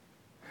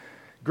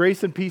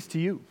Grace and peace to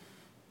you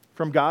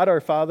from God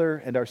our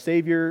Father and our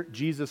Savior,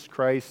 Jesus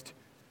Christ,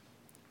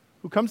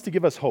 who comes to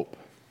give us hope.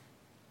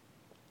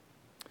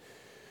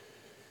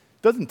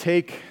 It doesn't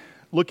take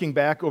looking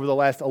back over the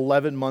last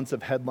 11 months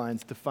of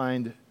headlines to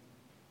find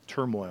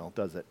turmoil,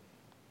 does it?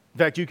 In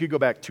fact, you could go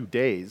back 2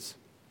 days,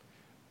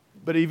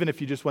 but even if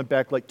you just went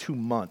back like 2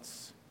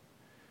 months,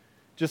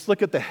 just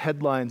look at the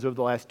headlines over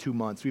the last 2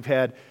 months. We've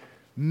had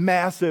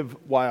massive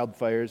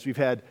wildfires. We've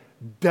had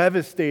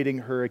devastating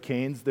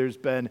hurricanes. There's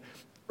been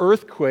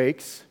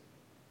earthquakes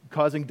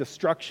causing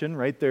destruction,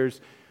 right?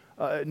 There's,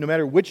 no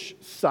matter which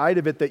side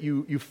of it that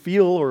you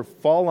feel or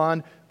fall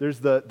on, there's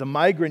the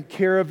migrant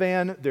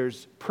caravan.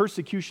 There's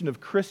persecution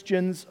of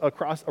Christians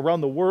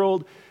around the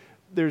world.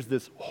 There's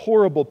this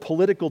horrible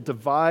political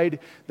divide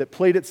that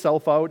played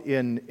itself out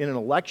in an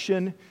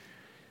election.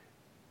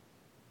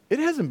 It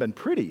hasn't been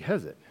pretty,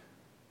 has it?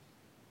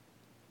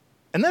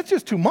 And that's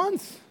just 2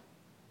 months.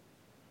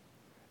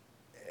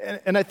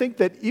 And I think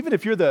that even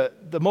if you're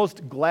the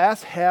most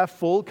glass half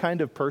full kind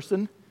of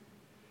person,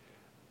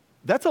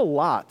 that's a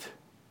lot.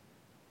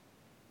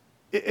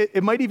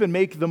 It might even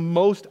make the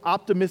most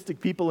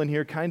optimistic people in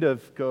here kind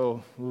of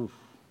go, oof,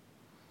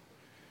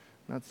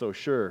 not so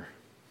sure.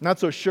 Not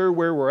so sure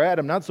where we're at.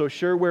 I'm not so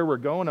sure where we're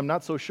going. I'm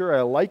not so sure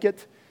I like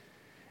it.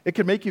 It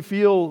can make you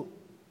feel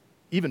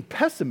even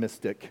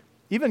pessimistic,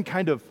 even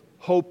kind of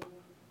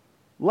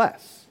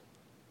hopeless.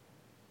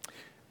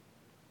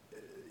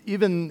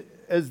 Even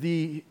as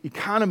the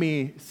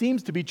economy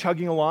seems to be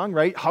chugging along,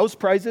 right? House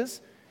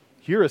prices,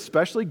 here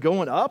especially,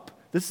 going up.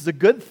 This is a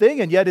good thing,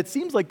 and yet it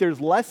seems like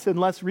there's less and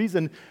less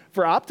reason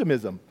for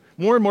optimism.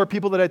 More and more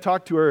people that I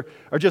talk to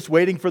are just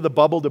waiting for the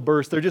bubble to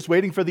burst. They're just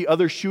waiting for the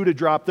other shoe to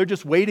drop. They're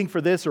just waiting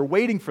for this or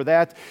waiting for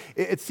that.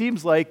 It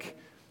seems like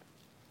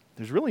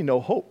there's really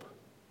no hope.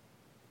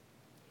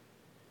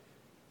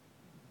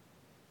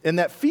 And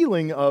that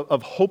feeling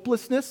of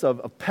hopelessness,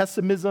 of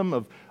pessimism,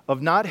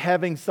 of not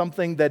having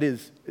something that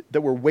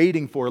we're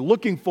waiting for,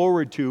 looking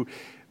forward to,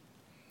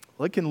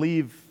 well, it can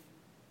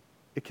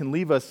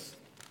leave us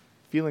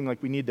feeling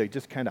like we need to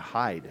just kind of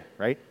hide,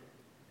 right?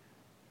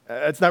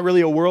 It's not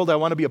really a world I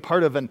want to be a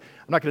part of, and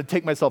I'm not going to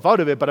take myself out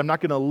of it, but I'm not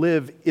going to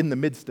live in the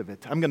midst of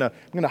it. I'm going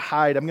to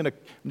hide. I'm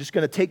just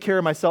going to take care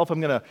of myself. I'm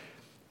going to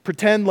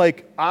pretend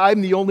like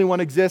I'm the only one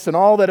who exists, and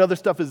all that other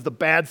stuff is the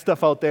bad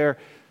stuff out there.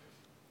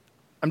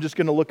 I'm just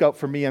going to look out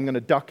for me. I'm going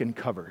to duck and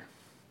cover.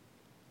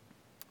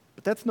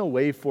 But that's no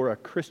way for a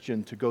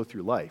Christian to go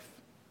through life.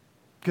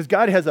 Because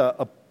God has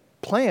a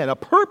plan, a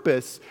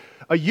purpose,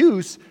 a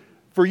use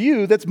for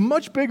you that's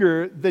much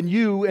bigger than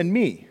you and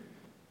me.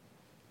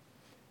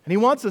 And He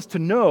wants us to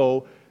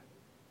know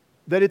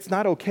that it's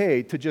not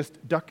okay to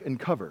just duck and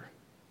cover.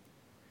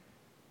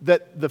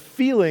 That the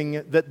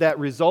feeling that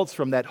results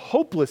from that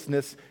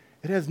hopelessness,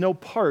 it has no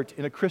part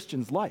in a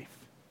Christian's life.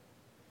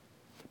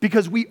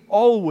 Because we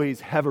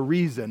always have a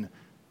reason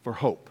for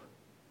hope.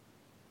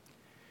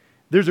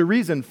 There's a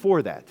reason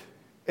for that.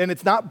 And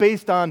it's not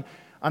based on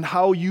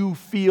how you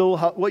feel,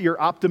 what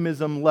your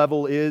optimism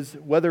level is,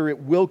 whether it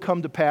will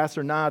come to pass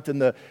or not in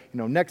the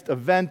next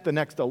event, the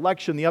next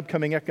election, the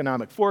upcoming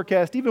economic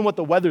forecast, even what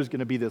the weather's going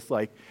to be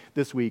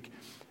this week.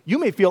 You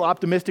may feel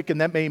optimistic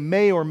and that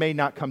may or may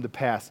not come to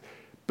pass,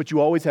 but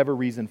you always have a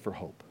reason for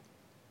hope.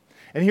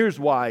 And here's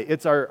why.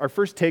 It's our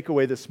first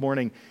takeaway this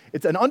morning.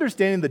 It's an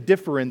understanding the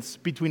difference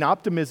between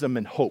optimism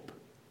and hope.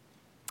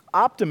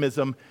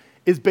 Optimism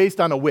is based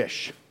on a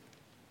wish.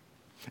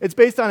 It's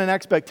based on an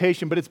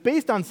expectation, but it's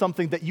based on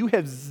something that you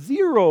have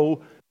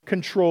zero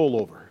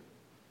control over.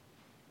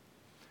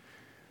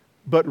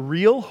 But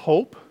real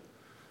hope,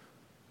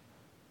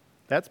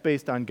 that's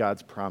based on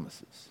God's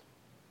promises.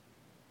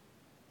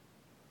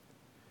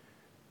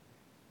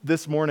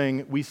 This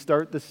morning, we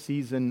start the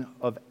season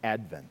of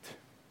Advent.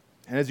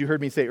 And as you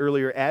heard me say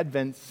earlier,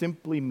 Advent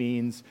simply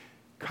means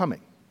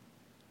coming.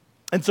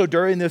 And so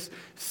during this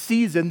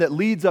season that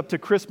leads up to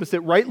Christmas, it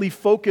rightly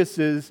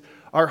focuses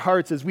our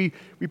hearts as we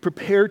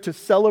prepare to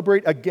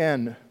celebrate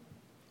again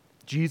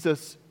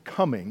Jesus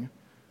coming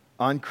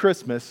on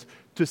Christmas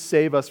to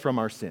save us from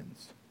our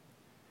sins.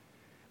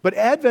 But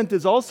Advent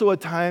is also a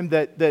time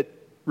that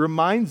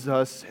reminds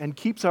us and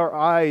keeps our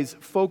eyes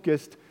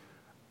focused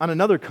on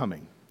another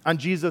coming, on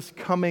Jesus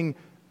coming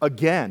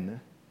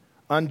again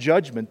on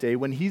Judgment Day,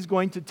 when He's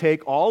going to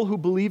take all who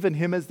believe in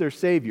Him as their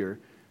Savior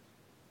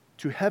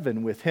to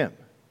heaven with Him.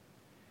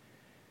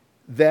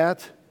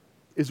 That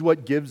is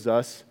what gives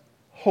us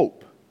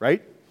hope,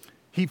 right?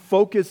 He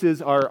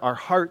focuses our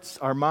hearts,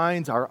 our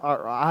minds,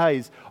 our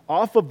eyes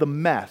off of the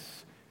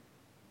mess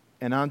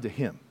and onto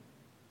Him.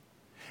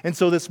 And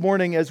so this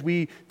morning, as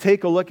we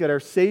take a look at our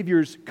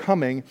Savior's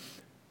coming,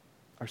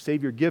 our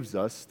Savior gives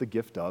us the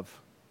gift of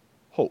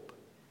hope.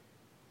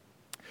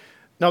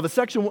 Now, the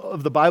section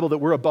of the Bible that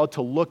we're about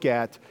to look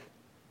at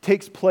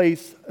takes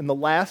place in the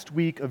last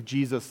week of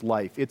Jesus'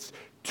 life. It's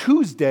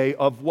Tuesday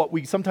of what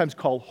we sometimes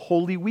call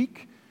Holy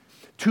Week.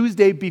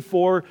 Tuesday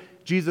before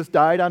Jesus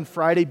died, on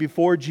Friday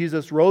before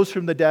Jesus rose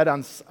from the dead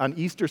on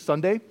Easter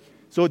Sunday.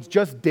 So it's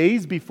just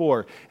days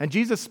before. And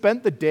Jesus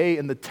spent the day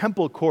in the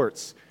temple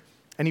courts,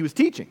 and He was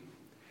teaching.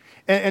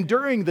 And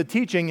during the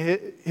teaching,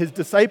 his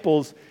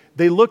disciples,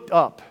 they looked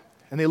up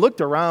and they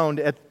looked around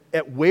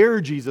at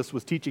where Jesus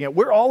was teaching, at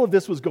where all of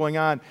this was going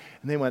on,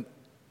 and they went,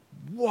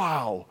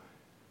 wow,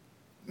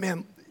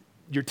 man,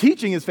 your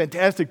teaching is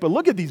fantastic, but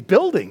look at these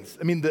buildings.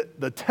 I mean,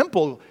 the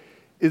temple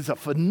is a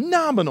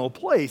phenomenal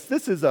place.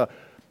 This is a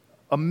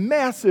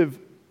massive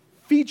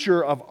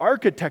feature of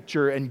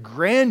architecture and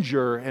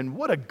grandeur, and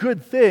what a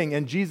good thing.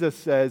 And Jesus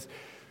says,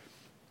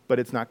 but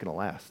it's not going to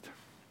last.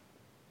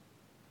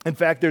 In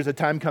fact, there's a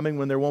time coming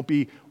when there won't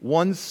be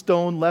one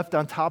stone left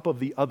on top of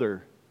the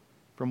other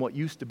from what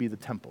used to be the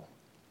temple.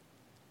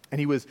 And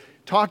he was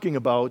talking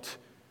about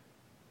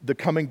the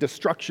coming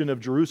destruction of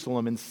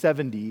Jerusalem in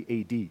 70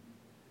 AD.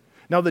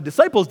 Now, the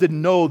disciples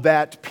didn't know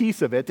that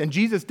piece of it, and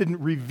Jesus didn't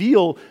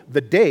reveal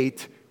the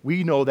date.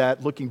 We know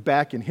that looking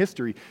back in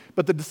history.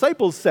 But the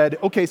disciples said,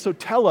 okay, so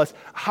tell us,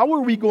 how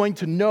are we going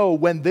to know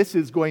when this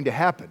is going to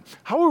happen?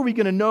 How are we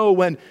going to know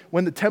when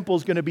the temple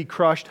is going to be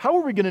crushed? How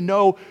are we going to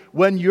know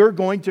when you're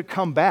going to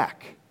come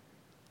back?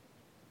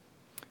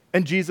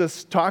 And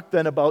Jesus talked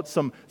then about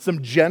some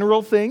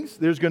general things.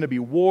 There's going to be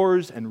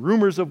wars and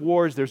rumors of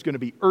wars. There's going to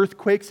be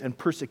earthquakes and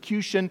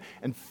persecution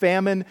and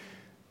famine.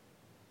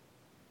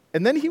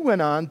 And then he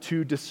went on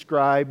to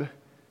describe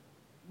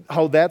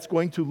how that's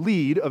going to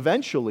lead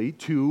eventually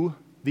to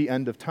the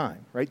end of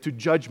time, right? To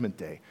Judgment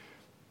Day.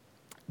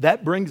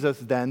 That brings us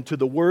then to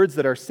the words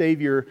that our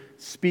Savior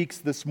speaks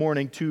this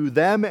morning to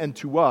them and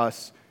to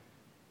us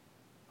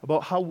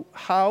about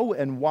how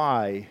and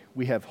why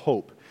we have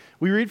hope.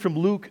 We read from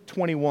Luke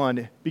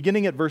 21,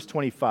 beginning at verse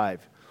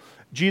 25.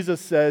 Jesus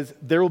says,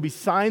 "There will be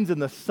signs in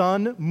the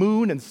sun,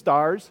 moon, and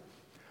stars.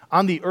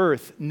 On the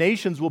earth,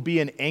 nations will be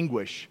in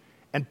anguish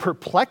and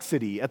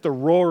perplexity at the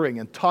roaring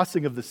and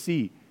tossing of the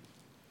sea.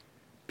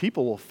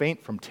 People will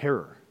faint from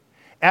terror,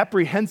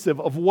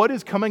 apprehensive of what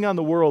is coming on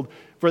the world,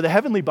 for the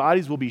heavenly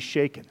bodies will be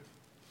shaken.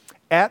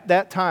 At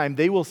that time,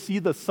 they will see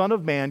the Son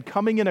of Man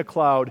coming in a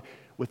cloud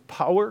with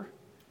power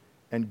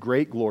and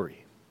great glory."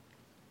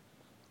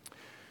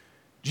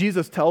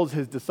 Jesus tells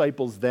his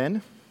disciples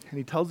then, and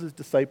he tells his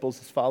disciples,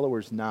 his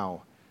followers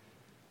now,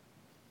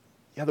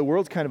 yeah, the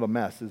world's kind of a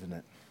mess, isn't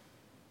it?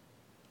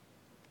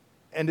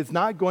 And it's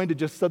not going to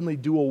just suddenly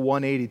do a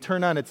 180,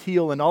 turn on its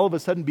heel, and all of a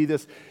sudden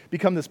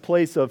become this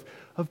place of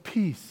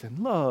peace and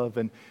love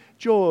and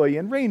joy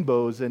and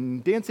rainbows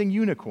and dancing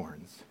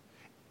unicorns.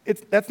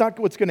 That's not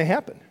what's going to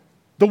happen.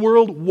 The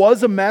world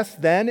was a mess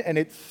then, and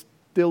it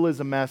still is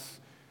a mess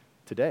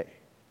today.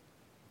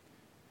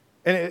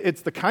 And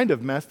it's the kind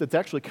of mess that's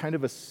actually kind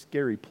of a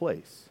scary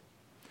place.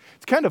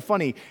 It's kind of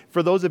funny,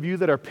 for those of you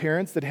that are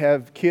parents that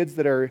have kids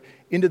that are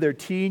into their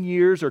teen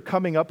years or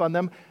coming up on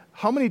them,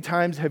 how many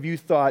times have you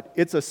thought,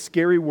 it's a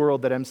scary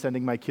world that I'm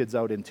sending my kids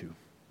out into? Do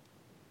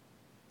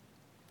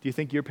you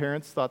think your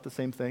parents thought the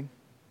same thing?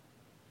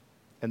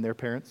 And their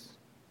parents?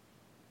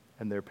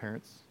 And their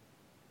parents?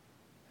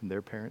 And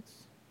their parents?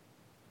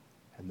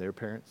 And their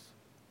parents?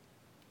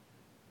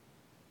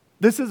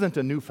 This isn't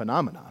a new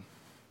phenomenon.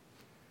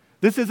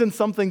 This isn't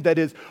something that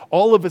is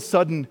all of a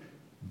sudden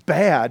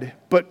bad,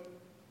 but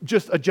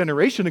just a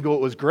generation ago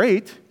it was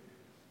great.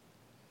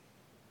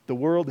 The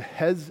world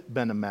has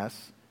been a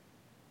mess,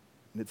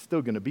 and it's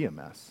still going to be a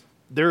mess.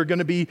 There are going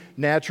to be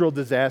natural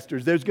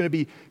disasters. There's going to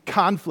be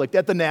conflict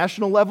at the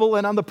national level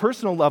and on the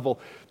personal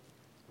level.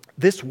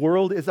 This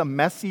world is a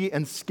messy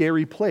and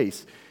scary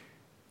place.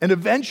 And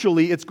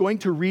eventually it's going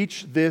to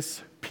reach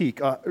this peak,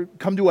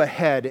 come to a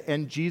head,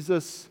 and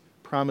Jesus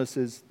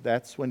promises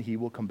that's when he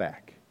will come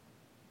back.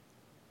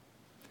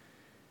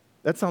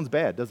 That sounds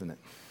bad, doesn't it?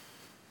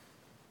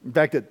 In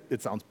fact,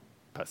 it sounds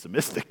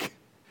pessimistic.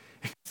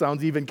 It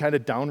sounds even kind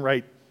of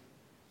downright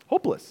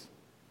hopeless.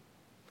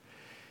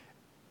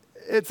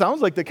 It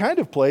sounds like the kind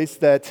of place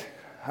that,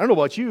 I don't know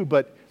about you,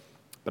 but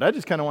I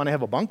just kind of want to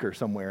have a bunker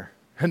somewhere.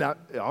 And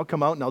I'll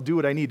come out and I'll do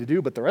what I need to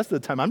do, but the rest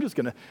of the time I'm just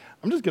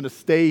gonna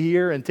stay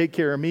here and take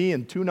care of me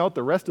and tune out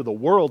the rest of the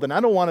world, and I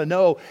don't want to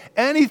know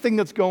anything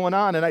that's going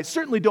on, and I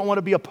certainly don't want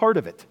to be a part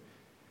of it.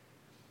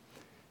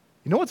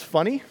 You know what's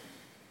funny?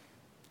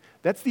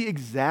 That's the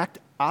exact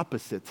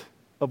opposite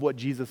of what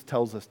Jesus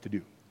tells us to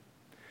do.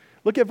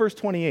 Look at verse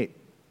 28.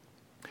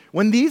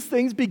 "When these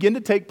things begin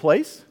to take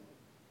place,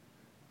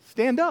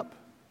 stand up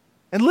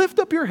and lift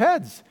up your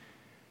heads,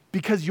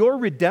 because your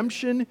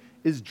redemption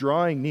is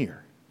drawing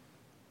near."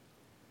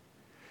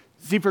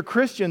 See, for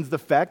Christians, the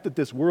fact that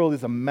this world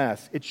is a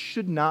mess, it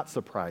should not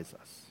surprise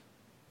us.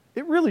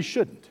 It really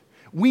shouldn't.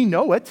 We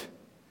know it.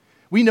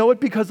 We know it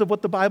because of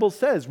what the Bible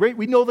says, right?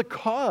 We know the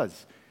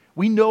cause.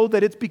 We know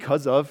that it's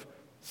because of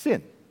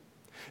sin.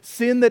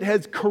 Sin that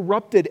has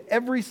corrupted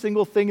every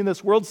single thing in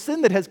this world.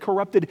 Sin that has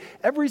corrupted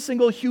every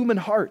single human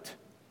heart.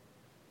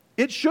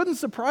 It shouldn't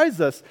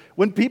surprise us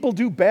when people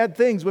do bad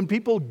things, when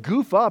people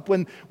goof up,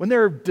 when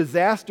there are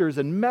disasters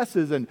and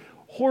messes and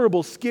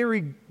horrible,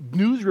 scary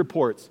news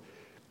reports.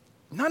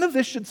 None of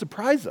this should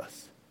surprise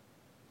us.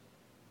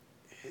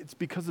 It's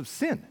because of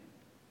sin.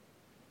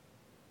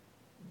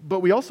 But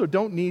we also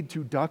don't need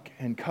to duck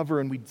and cover,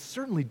 and we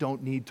certainly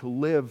don't need to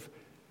live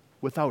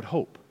without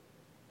hope.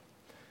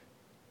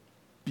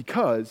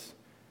 Because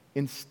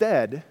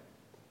instead,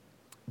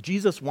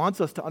 Jesus wants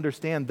us to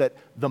understand that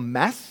the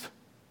mess,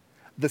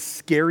 the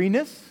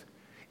scariness,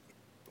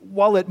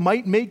 while it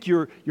might make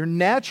your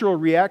natural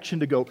reaction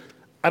to go,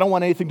 I don't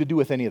want anything to do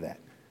with any of that.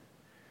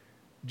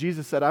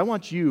 Jesus said, I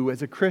want you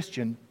as a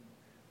Christian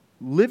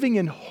living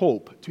in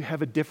hope to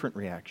have a different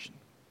reaction.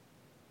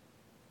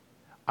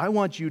 I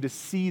want you to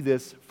see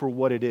this for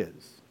what it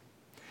is.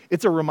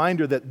 It's a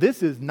reminder that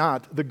this is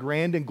not the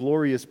grand and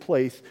glorious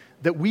place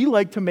that we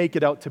like to make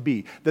it out to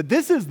be, that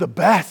this is the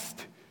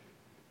best.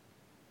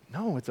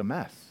 No, it's a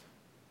mess.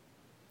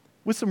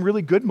 With some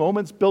really good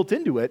moments built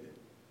into it,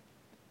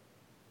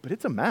 but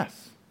it's a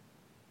mess.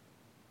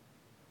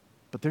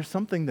 But there's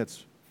something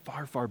that's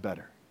far, far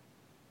better.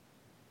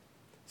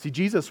 See,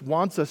 Jesus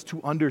wants us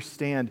to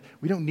understand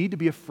we don't need to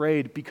be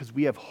afraid because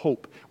we have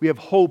hope. We have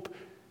hope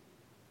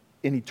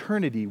in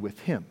eternity with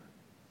Him.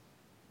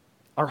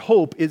 Our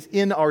hope is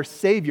in our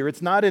Savior.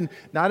 It's not in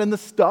the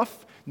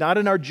stuff, not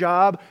in our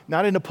job,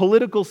 not in a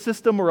political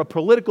system or a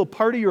political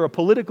party or a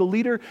political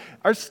leader.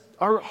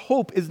 Our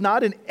hope is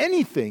not in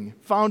anything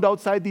found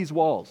outside these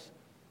walls.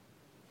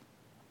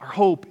 Our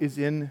hope is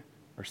in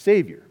our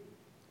Savior.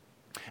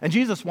 And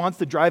Jesus wants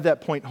to drive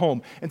that point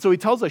home. And so He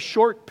tells a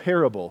short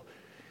parable.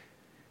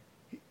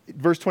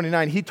 Verse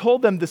 29, He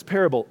told them this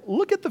parable.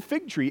 Look at the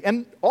fig tree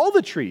and all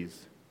the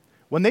trees.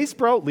 When they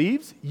sprout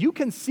leaves, you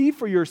can see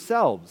for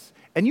yourselves,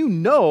 and you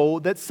know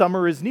that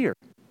summer is near.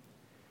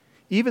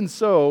 Even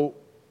so,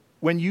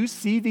 when you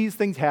see these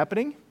things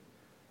happening,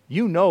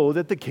 you know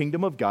that the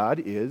kingdom of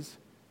God is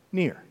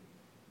near.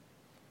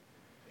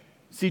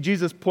 See,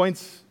 Jesus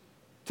points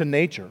to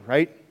nature,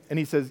 right? And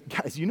He says,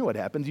 guys, you know what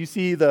happens. You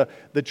see the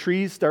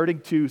trees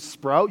starting to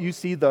sprout. You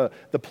see the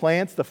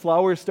plants, the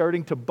flowers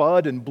starting to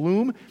bud and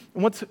bloom.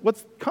 And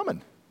what's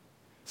coming?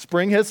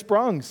 Spring has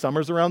sprung.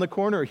 Summer's around the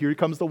corner. Here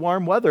comes the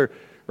warm weather,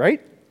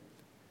 right?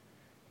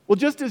 Well,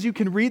 just as you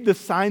can read the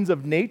signs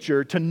of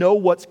nature to know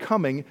what's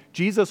coming,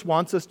 Jesus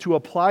wants us to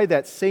apply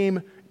that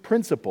same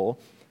principle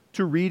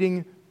to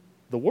reading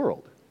the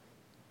world,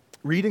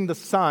 reading the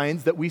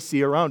signs that we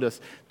see around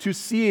us, to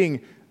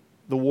seeing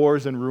the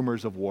wars and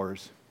rumors of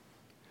wars,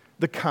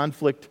 the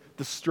conflict,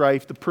 the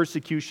strife, the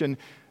persecution,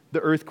 the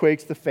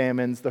earthquakes, the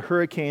famines, the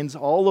hurricanes,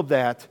 all of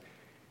that,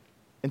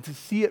 and to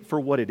see it for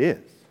what it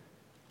is.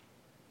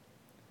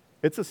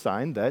 It's a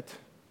sign that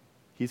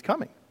He's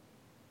coming.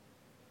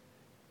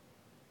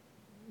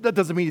 That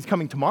doesn't mean He's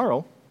coming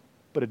tomorrow,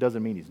 but it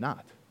doesn't mean He's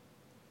not.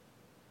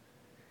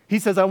 He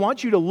says, I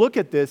want you to look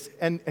at this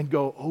and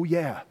go, oh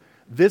yeah,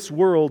 this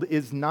world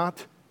is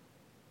not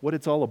what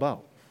it's all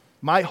about.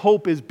 My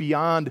hope is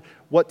beyond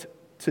what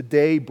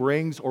today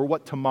brings or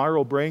what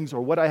tomorrow brings or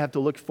what I have to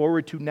look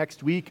forward to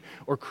next week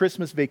or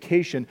Christmas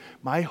vacation.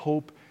 My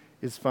hope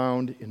is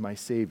found in my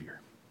Savior.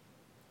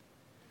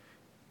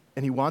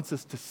 And He wants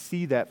us to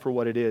see that for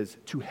what it is,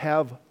 to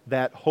have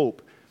that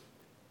hope.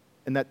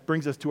 And that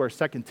brings us to our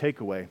second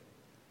takeaway.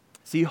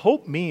 See,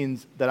 hope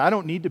means that I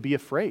don't need to be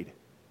afraid.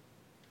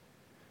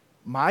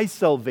 My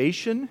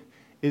salvation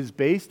is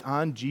based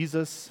on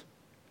Jesus'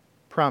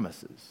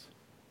 promises,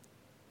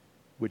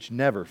 which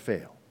never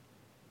fail.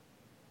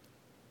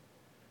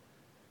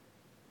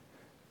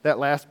 That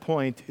last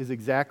point is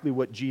exactly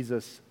what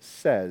Jesus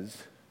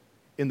says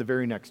in the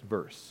very next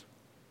verse.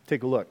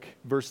 Take a look,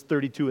 verse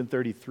 32 and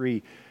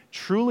 33.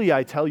 Truly,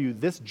 I tell you,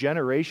 this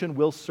generation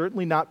will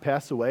certainly not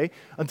pass away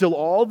until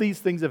all these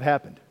things have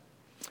happened.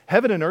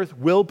 Heaven and earth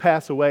will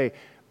pass away,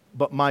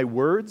 but my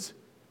words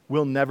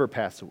will never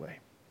pass away.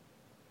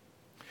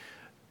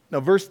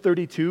 Now, verse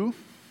 32,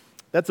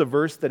 that's a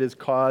verse that has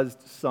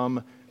caused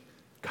some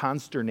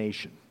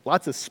consternation.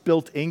 Lots of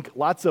spilt ink,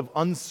 lots of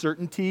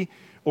uncertainty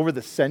over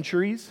the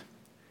centuries.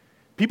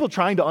 People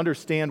trying to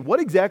understand what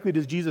exactly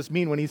does Jesus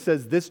mean when He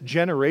says this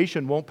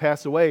generation won't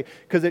pass away,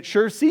 because it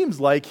sure seems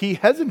like He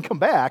hasn't come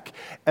back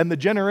and the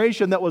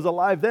generation that was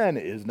alive then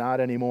is not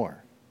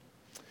anymore.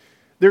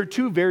 There are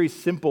two very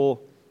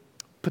simple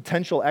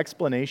potential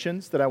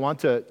explanations that I want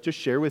to just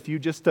share with you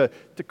just to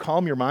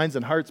calm your minds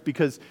and hearts,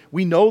 because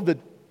we know that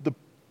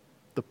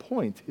the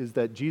point is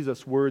that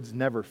Jesus' words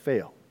never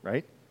fail,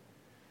 right?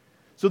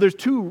 So there's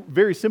two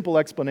very simple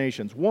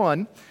explanations.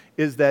 One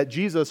is that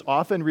Jesus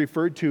often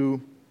referred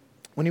to,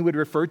 when He would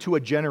refer to a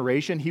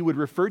generation, He would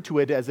refer to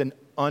it as an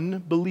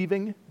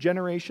unbelieving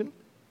generation.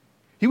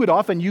 He would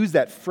often use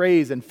that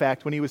phrase, in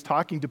fact, when He was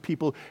talking to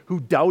people who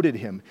doubted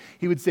Him.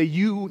 He would say,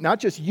 you, not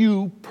just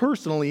you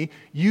personally,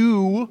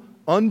 you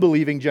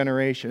unbelieving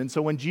generation. And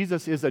so when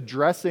Jesus is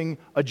addressing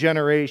a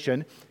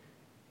generation,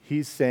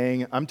 He's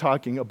saying, I'm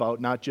talking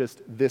about not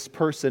just this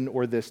person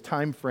or this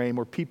time frame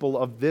or people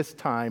of this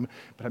time,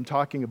 but I'm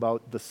talking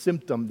about the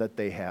symptom that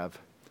they have,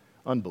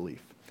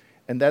 unbelief.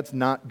 And that's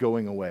not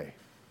going away.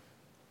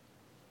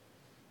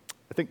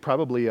 I think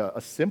probably a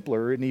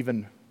simpler and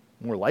even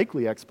more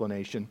likely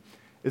explanation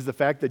is the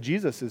fact that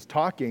Jesus is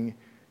talking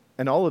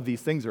and all of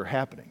these things are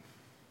happening.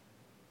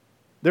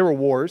 There were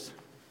wars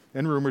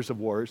and rumors of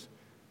wars.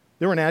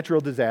 There were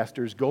natural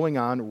disasters going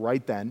on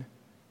right then.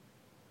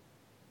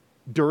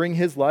 during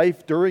his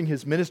life, during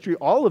his ministry.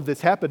 All of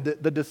this happened.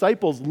 The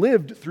disciples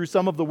lived through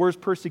some of the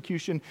worst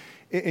persecution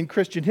in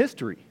Christian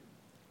history.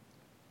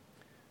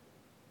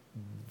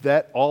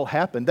 That all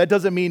happened. That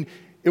doesn't mean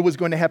it was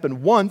going to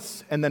happen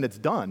once and then it's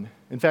done.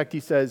 In fact, he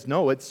says,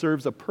 no, it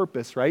serves a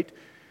purpose, right?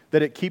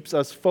 That it keeps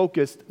us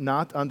focused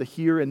not on the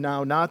here and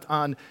now, not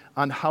on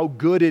how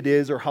good it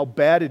is or how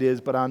bad it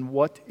is, but on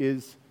what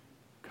is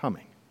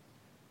coming,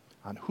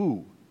 on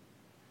who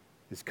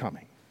is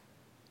coming,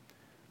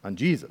 on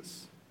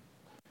Jesus.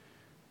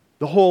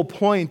 The whole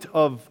point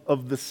of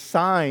the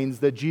signs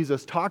that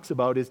Jesus talks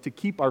about is to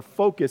keep our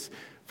focus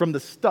from the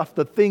stuff,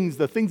 the things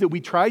that we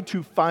try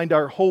to find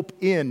our hope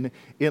in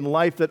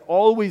life that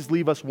always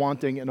leave us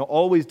wanting and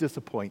always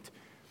disappoint.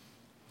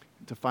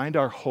 To find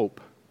our hope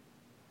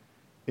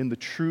in the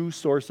true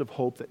source of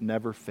hope that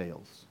never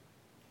fails,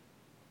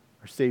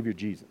 our Savior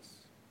Jesus.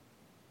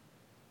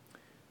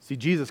 See,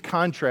 Jesus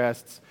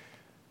contrasts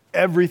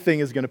everything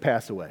is going to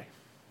pass away.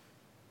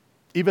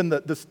 Even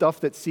the stuff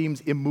that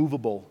seems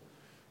immovable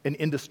and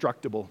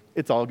indestructible,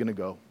 it's all going to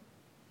go.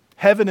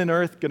 Heaven and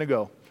earth going to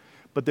go.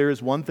 But there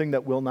is one thing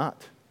that will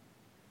not.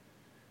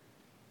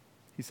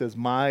 He says,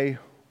 my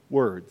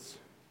words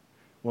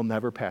will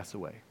never pass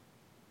away.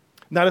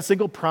 Not a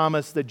single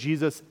promise that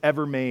Jesus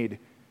ever made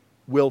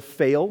will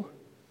fail,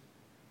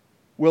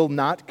 will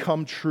not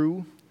come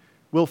true,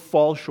 will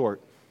fall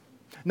short.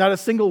 Not a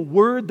single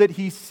word that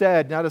he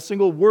said, not a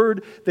single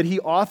word that he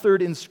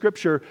authored in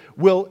Scripture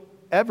will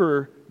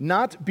ever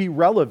not be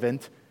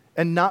relevant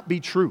and not be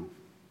true.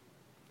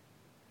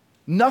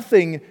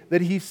 Nothing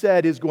that he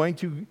said is going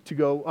to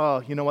go,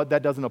 oh, you know what,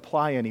 that doesn't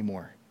apply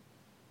anymore.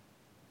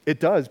 It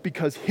does,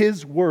 because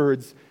his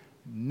words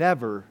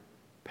never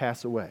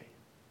pass away.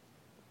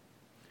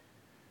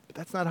 But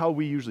that's not how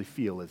we usually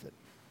feel, is it?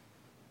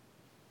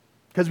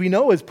 Because we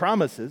know his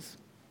promises,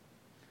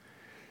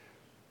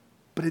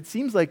 but it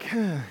seems like,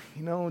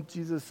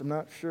 Jesus, I'm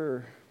not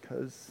sure,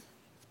 because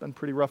it's been a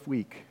pretty rough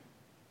week,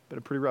 been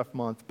a pretty rough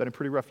month, been a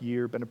pretty rough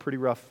year, been a pretty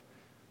rough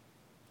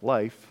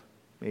life,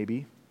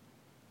 maybe.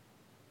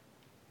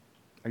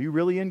 Are you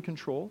really in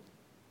control?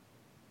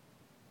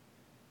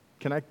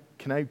 Can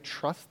I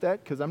trust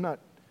that? Because I'm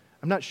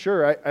not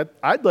sure.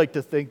 I'd like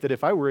to think that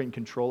if I were in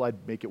control,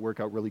 I'd make it work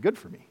out really good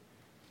for me.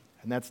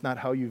 And that's not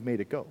how you've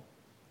made it go.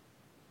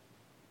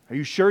 Are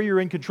you sure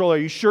you're in control? Are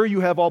you sure you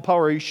have all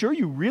power? Are you sure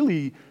you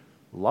really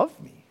love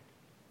me?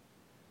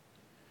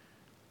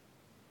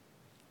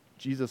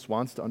 Jesus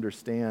wants to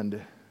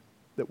understand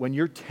that when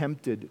you're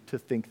tempted to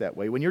think that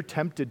way, when you're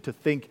tempted to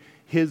think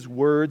his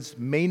words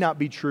may not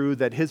be true,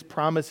 that his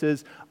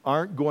promises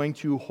aren't going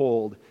to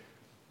hold,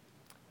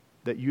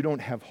 that you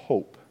don't have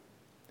hope,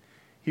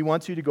 he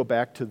wants you to go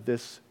back to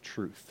this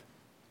truth.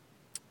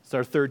 It's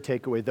our third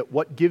takeaway, that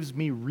what gives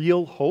me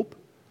real hope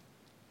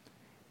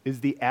is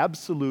the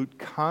absolute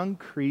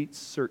concrete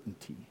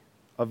certainty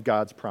of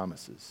God's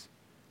promises.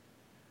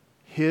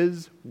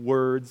 His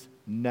words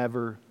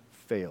never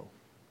fail.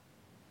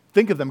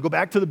 Think of them. Go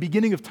back to the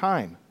beginning of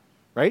time,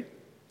 right?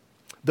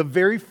 The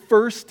very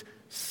first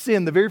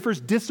sin, the very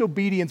first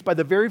disobedience by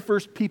the very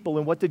first people,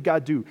 and what did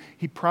God do?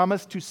 He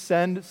promised to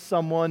send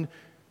someone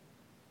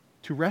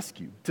to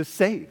rescue, to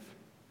save.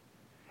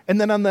 And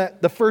then on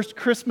the first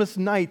Christmas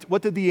night,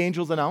 what did the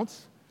angels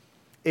announce?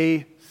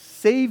 A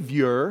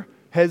Savior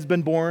has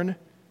been born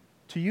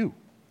to you.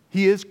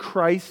 He is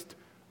Christ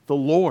the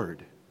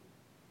Lord.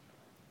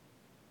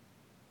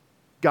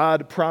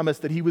 God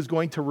promised that he was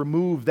going to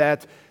remove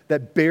that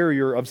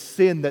barrier of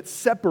sin that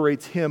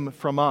separates him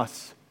from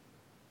us.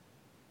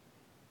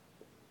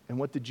 And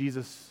what did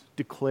Jesus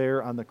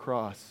declare on the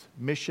cross?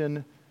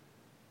 Mission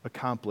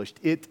accomplished.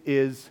 It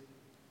is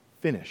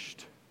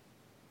finished,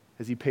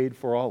 as he paid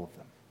for all of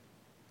them.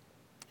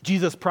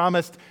 Jesus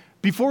promised,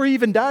 before he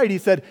even died, he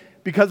said,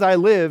 because I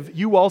live,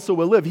 you also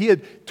will live. He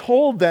had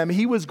told them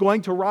he was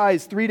going to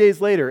rise 3 days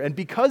later. And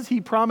because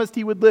he promised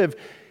he would live,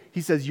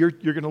 he says, you're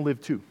going to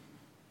live too.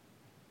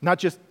 Not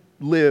just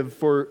live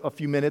for a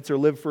few minutes or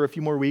live for a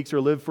few more weeks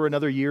or live for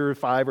another year or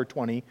 5 or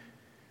 20,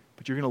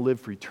 but you're going to live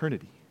for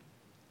eternity.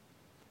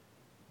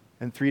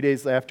 And 3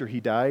 days after he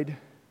died,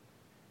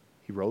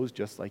 he rose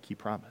just like he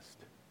promised.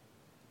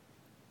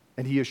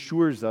 And he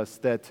assures us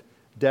that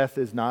death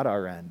is not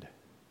our end,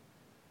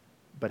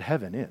 but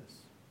heaven is.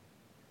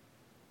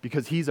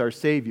 Because he's our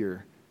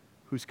Savior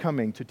who's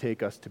coming to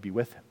take us to be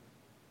with him.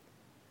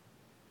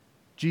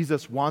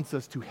 Jesus wants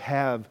us to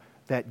have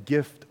that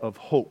gift of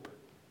hope.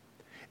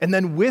 And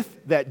then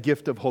with that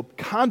gift of hope,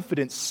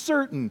 confident,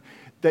 certain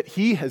that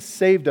he has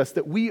saved us,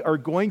 that we are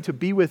going to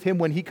be with him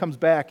when he comes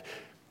back,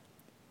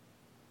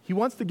 he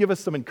wants to give us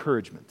some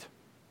encouragement.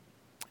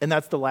 And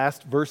that's the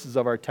last verses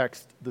of our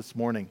text this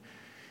morning.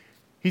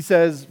 He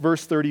says,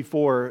 verse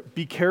 34,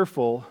 be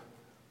careful,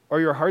 or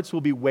your hearts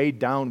will be weighed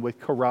down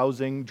with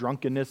carousing,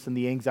 drunkenness, and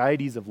the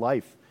anxieties of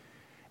life.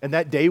 And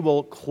that day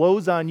will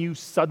close on you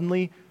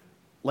suddenly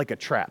like a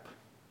trap.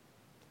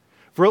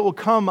 For it will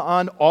come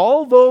on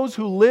all those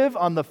who live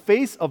on the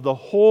face of the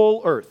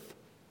whole earth.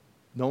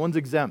 No one's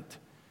exempt.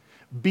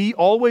 Be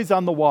always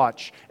on the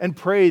watch and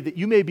pray that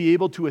you may be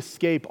able to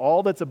escape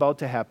all that's about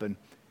to happen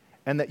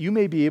and that you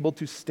may be able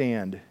to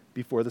stand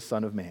before the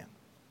Son of Man.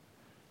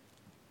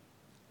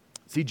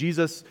 See,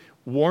 Jesus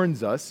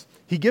warns us.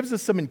 He gives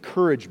us some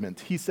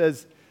encouragement. He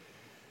says,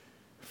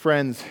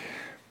 friends,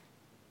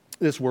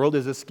 this world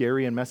is a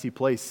scary and messy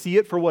place. See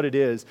it for what it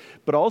is,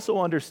 but also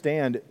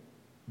understand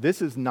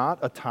this is not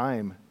a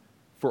time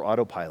for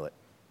autopilot,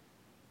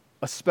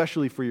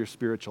 especially for your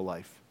spiritual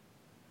life.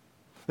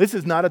 This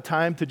is not a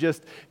time to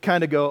just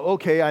kind of go,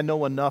 okay, I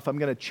know enough, I'm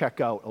going to check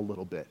out a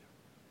little bit.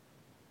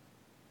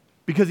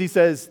 Because he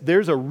says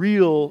there's a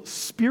real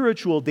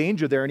spiritual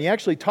danger there, and he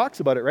actually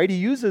talks about it, right? He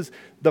uses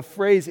the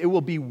phrase, it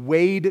will be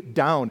weighed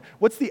down.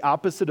 What's the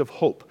opposite of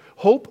hope?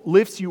 Hope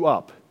lifts you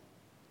up.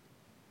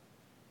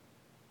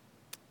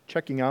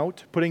 Checking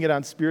out, putting it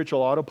on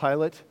spiritual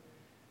autopilot,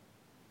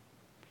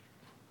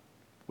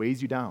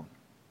 weighs you down.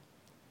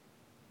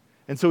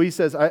 And so he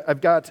says, I've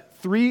got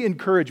 3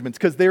 encouragements,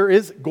 because there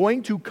is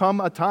going to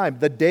come a time,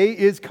 the day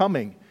is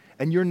coming,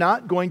 and you're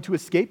not going to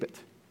escape it.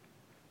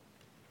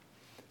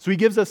 So he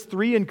gives us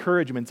 3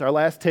 encouragements, our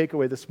last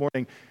takeaway this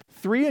morning,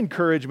 3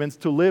 encouragements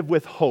to live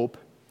with hope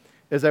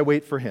as I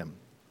wait for him.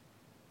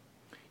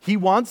 He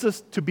wants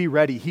us to be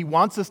ready. He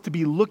wants us to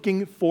be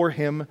looking for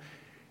him.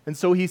 And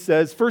so he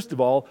says, first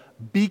of all,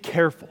 be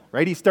careful,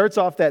 right? He starts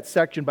off that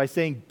section by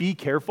saying, be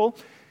careful.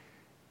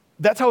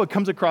 That's how it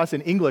comes across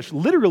in English.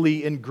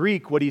 Literally in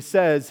Greek, what he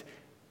says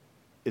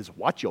is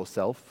watch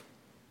yourself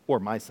or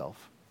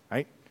myself,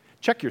 right?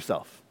 Check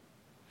yourself.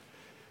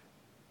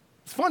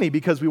 It's funny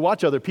because we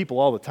watch other people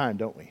all the time,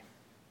 don't we?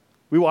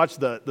 We watch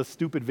the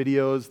stupid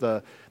videos,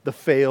 the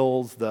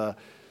fails,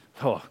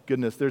 oh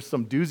goodness, there's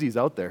some doozies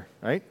out there,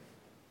 right?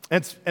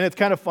 And it's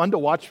kind of fun to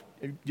watch.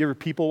 You ever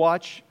people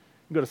watch?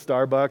 You go to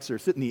Starbucks or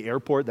sit in the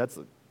airport. That's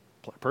the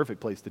perfect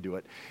place to do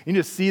it. You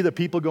just see the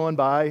people going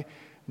by, and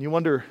you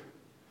wonder,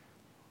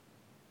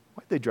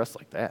 why'd they dress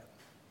like that?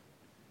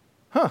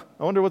 I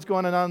wonder what's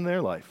going on in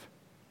their life.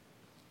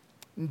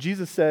 And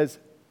Jesus says,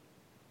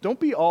 don't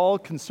be all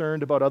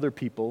concerned about other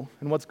people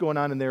and what's going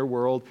on in their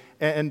world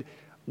and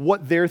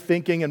what they're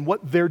thinking and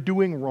what they're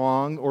doing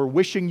wrong or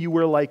wishing you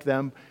were like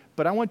them,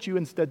 but I want you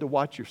instead to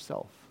watch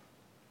yourself.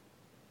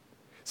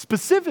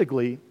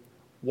 Specifically,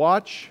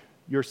 watch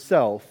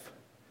yourself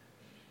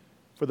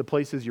for the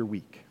places you're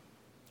weak,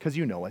 because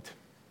you know it.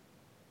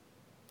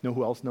 Know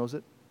who else knows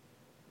it?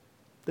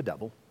 The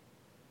devil.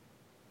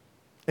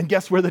 And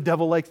guess where the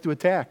devil likes to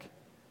attack?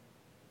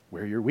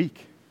 Where you're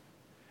weak.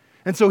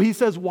 And so he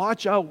says,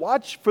 watch out.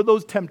 Watch for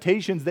those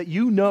temptations that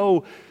you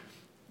know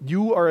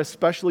you are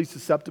especially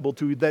susceptible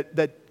to,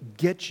 that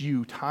get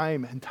you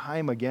time and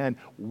time again.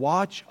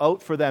 Watch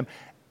out for them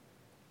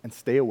and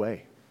stay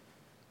away.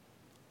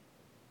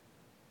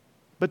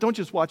 But don't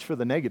just watch for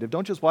the negative.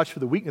 Don't just watch for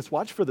the weakness.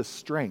 Watch for the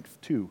strength,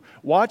 too.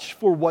 Watch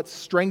for what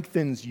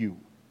strengthens you.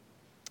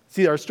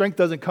 See, our strength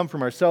doesn't come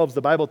from ourselves.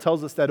 The Bible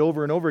tells us that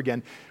over and over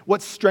again.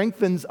 What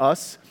strengthens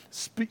us,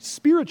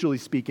 spiritually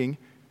speaking,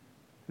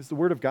 is the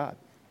Word of God.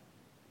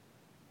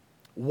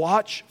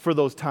 Watch for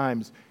those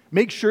times.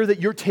 Make sure that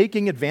you're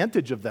taking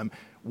advantage of them.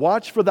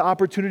 Watch for the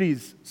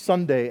opportunities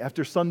Sunday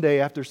after Sunday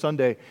after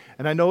Sunday.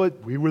 And I know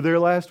we were there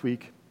last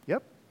week.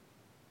 Yep.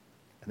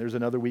 And there's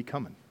another week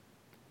coming.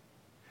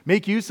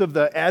 Make use of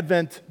the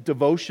Advent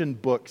devotion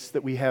books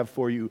that we have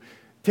for you.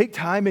 Take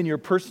time in your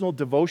personal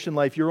devotion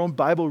life, your own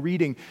Bible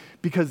reading,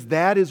 because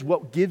that is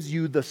what gives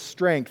you the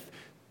strength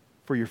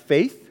for your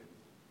faith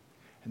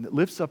and that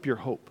lifts up your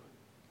hope.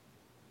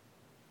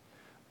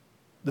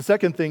 The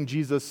second thing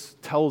Jesus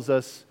tells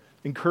us,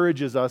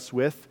 encourages us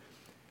with,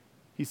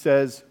 he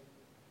says,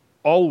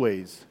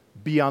 always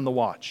be on the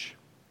watch.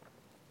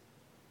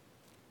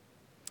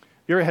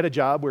 You ever had a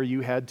job where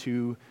you had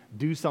to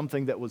do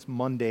something that was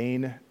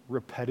mundane,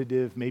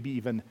 repetitive, maybe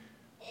even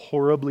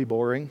horribly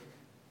boring?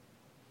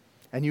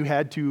 And you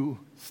had to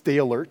stay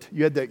alert.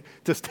 You had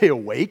to stay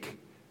awake,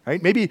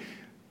 right? Maybe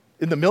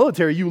in the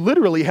military, you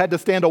literally had to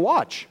stand a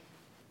watch.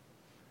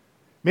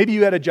 Maybe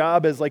you had a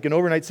job as like an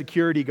overnight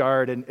security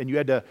guard and you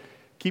had to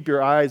keep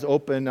your eyes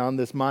open on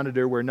this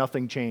monitor where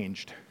nothing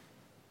changed.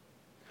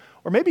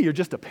 Or maybe you're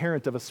just a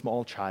parent of a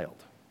small child.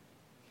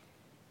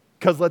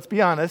 Because let's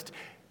be honest,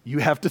 you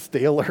have to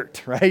stay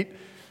alert, right?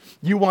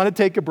 You want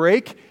to take a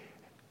break,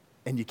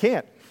 and you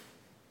can't.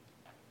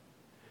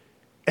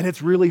 And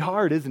it's really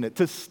hard, isn't it,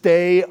 to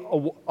stay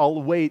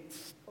awake,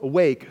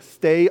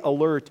 stay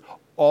alert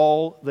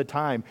all the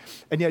time.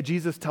 And yet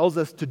Jesus tells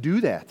us to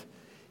do that.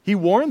 He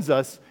warns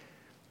us,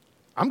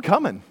 I'm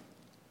coming,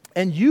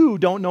 and you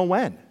don't know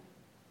when.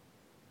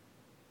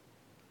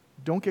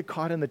 Don't get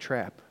caught in the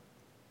trap.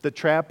 The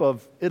trap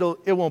of it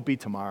won't be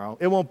tomorrow.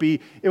 It won't be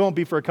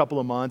for a couple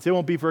of months. It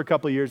won't be for a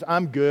couple of years.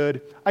 I'm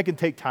good. I can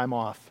take time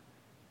off.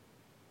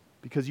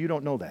 Because you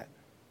don't know that.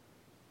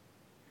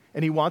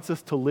 And he wants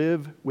us to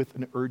live with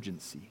an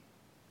urgency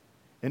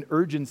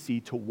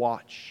to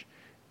watch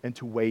and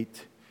to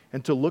wait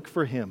and to look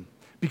for him.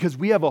 Because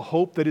we have a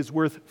hope that is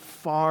worth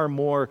far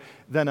more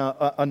than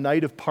a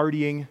night of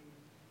partying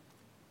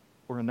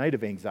or a night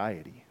of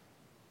anxiety.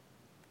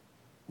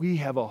 we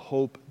have a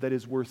hope that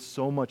is worth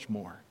so much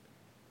more.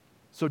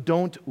 So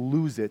don't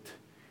lose it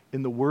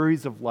in the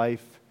worries of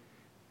life,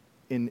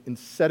 in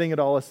setting it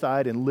all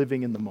aside and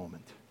living in the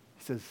moment.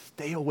 He says,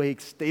 stay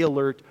awake, stay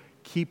alert,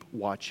 keep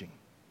watching.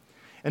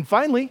 And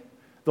finally,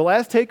 the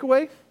last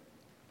takeaway,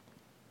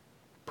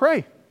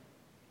 pray.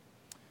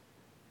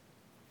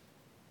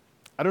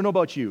 I don't know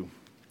about you,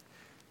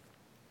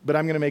 but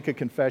I'm going to make a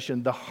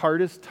confession. The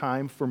hardest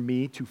time for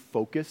me to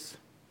focus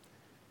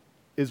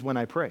is when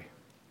I pray.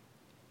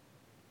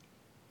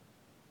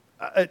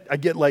 I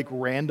get like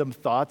random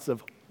thoughts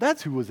of,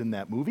 that's who was in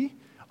that movie.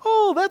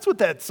 Oh, that's what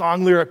that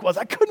song lyric was.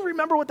 I couldn't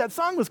remember what that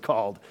song was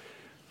called.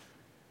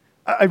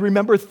 I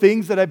remember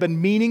things that I've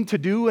been meaning to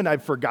do and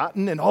I've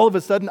forgotten, and all of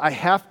a sudden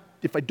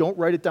if I don't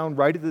write it down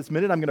right at this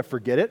minute, I'm going to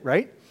forget it,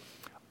 right?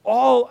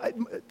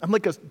 I'm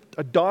like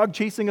a dog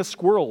chasing a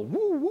squirrel,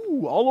 woo,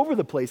 woo, all over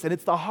the place. And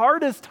it's the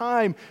hardest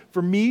time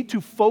for me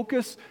to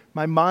focus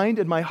my mind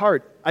and my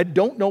heart. I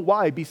don't know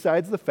why,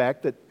 besides the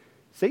fact that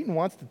Satan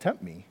wants to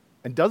tempt me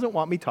and doesn't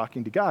want me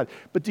talking to God.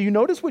 But do you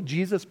notice what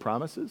Jesus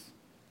promises?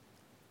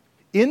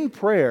 In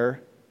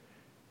prayer,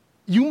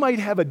 you might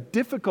have a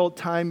difficult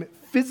time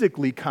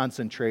physically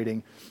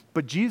concentrating,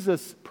 but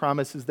Jesus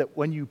promises that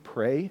when you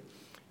pray,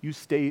 you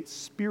stay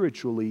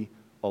spiritually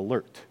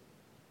alert.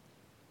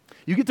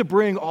 You get to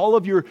bring all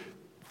of your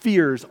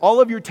fears,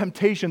 all of your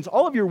temptations,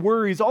 all of your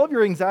worries, all of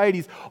your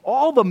anxieties,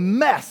 all the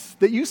mess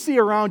that you see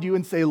around you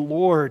and say,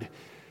 Lord,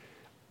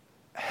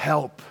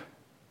 help.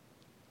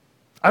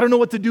 I don't know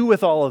what to do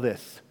with all of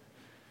this.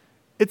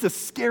 It's a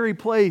scary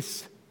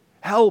place.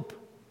 Help.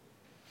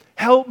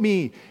 Help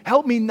me.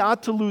 Help me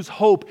not to lose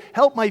hope.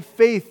 Help my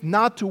faith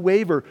not to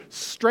waver.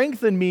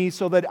 Strengthen me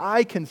so that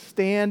I can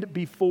stand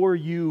before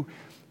you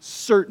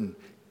certain,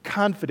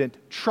 confident,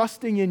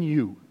 trusting in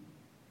you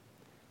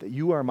that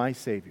you are my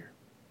Savior.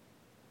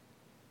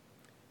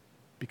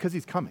 Because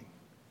He's coming.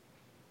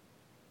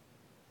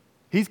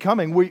 He's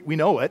coming. We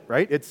know it,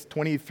 right? It's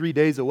 23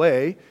 days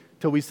away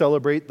till we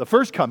celebrate the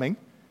first coming.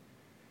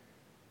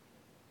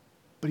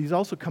 But He's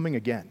also coming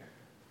again.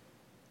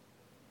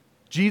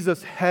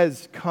 Jesus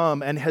has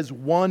come and has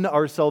won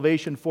our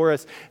salvation for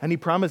us, and He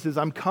promises,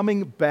 I'm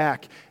coming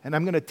back, and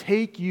I'm going to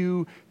take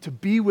you to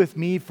be with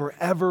me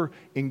forever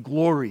in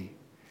glory.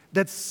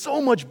 That's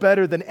so much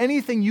better than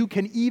anything you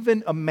can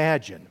even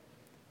imagine.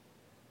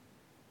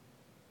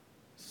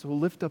 So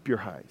lift up your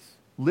eyes,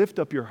 lift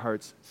up your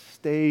hearts,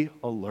 stay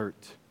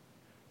alert,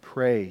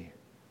 pray,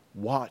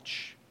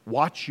 watch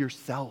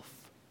yourself,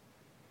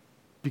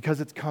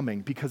 because it's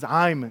coming, because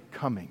I'm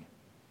coming.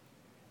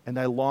 And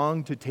I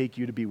long to take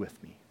you to be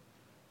with me.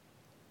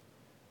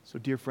 So,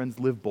 dear friends,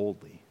 live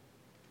boldly.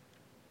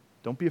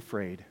 Don't be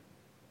afraid,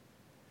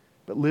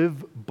 but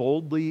live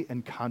boldly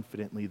and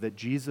confidently that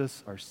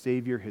Jesus, our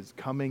Savior, His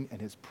coming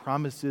and His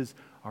promises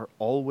are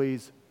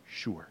always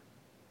sure.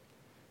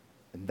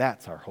 And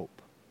that's our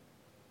hope.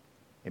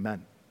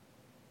 Amen.